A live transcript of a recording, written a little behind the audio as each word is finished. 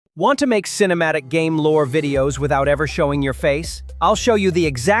Want to make cinematic game lore videos without ever showing your face? I'll show you the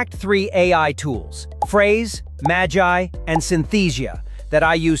exact 3 AI tools, Phrase, Magi, and Synthesia, that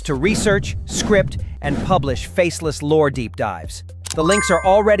I use to research, script, and publish faceless lore deep dives. The links are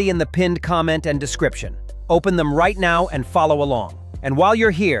already in the pinned comment and description. Open them right now and follow along. And while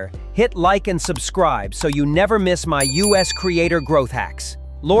you're here, hit like and subscribe so you never miss my US creator growth hacks.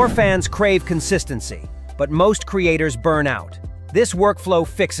 Lore fans crave consistency, but most creators burn out. This workflow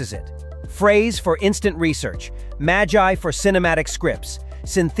fixes it. Phrase for instant research, Magi for cinematic scripts,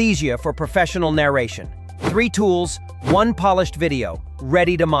 Synthesia for professional narration. 3 tools, 1 polished video,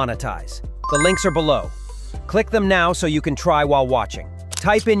 ready to monetize. The links are below. Click them now so you can try while watching.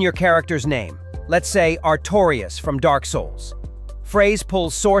 Type in your character's name. Let's say Artorias from Dark Souls. Phrase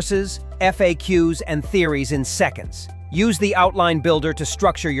pulls sources, FAQs, and theories in seconds. Use the outline builder to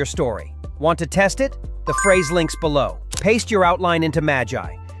structure your story. Want to test it? The Phrase links below. Paste your outline into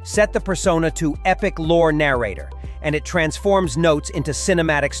Magi. Set the persona to Epic Lore Narrator, and it transforms notes into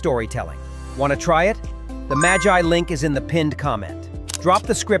cinematic storytelling. Want to try it? The Magi link is in the pinned comment. Drop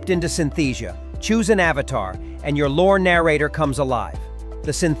the script into Synthesia, choose an avatar, and your lore narrator comes alive.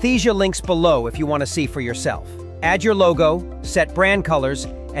 The Synthesia link's below if you want to see for yourself. Add your logo, set brand colors,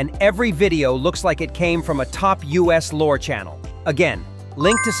 and every video looks like it came from a top US lore channel. Again,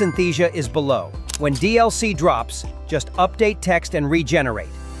 link to Synthesia is below. When DLC drops, just update text and regenerate.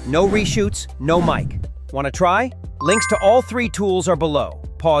 No reshoots, no mic. Want to try? Links to all 3 tools are below.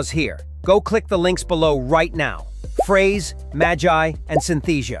 Pause here. Go click the links below right now. Phrase, Magi, and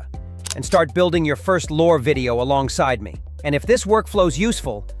Synthesia. And start building your first lore video alongside me. And if this workflow's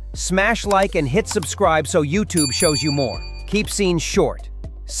useful, smash like and hit subscribe so YouTube shows you more. Keep scenes short,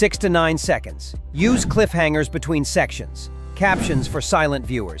 6 to 9 seconds. Use cliffhangers between sections, captions for silent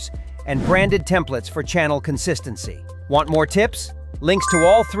viewers, and branded templates for channel consistency. Want more tips? Links to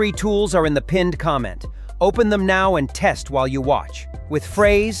all 3 tools are in the pinned comment. Open them now and test while you watch. With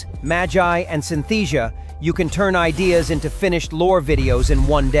Phrase, Magi, and Synthesia, you can turn ideas into finished lore videos in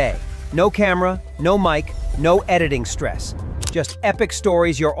one day. No camera, no mic, no editing stress. Just epic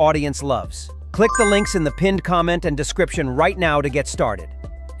stories your audience loves. Click the links in the pinned comment and description right now to get started.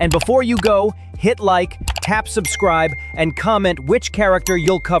 And before you go, hit like, tap subscribe, and comment which character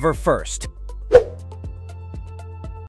you'll cover first.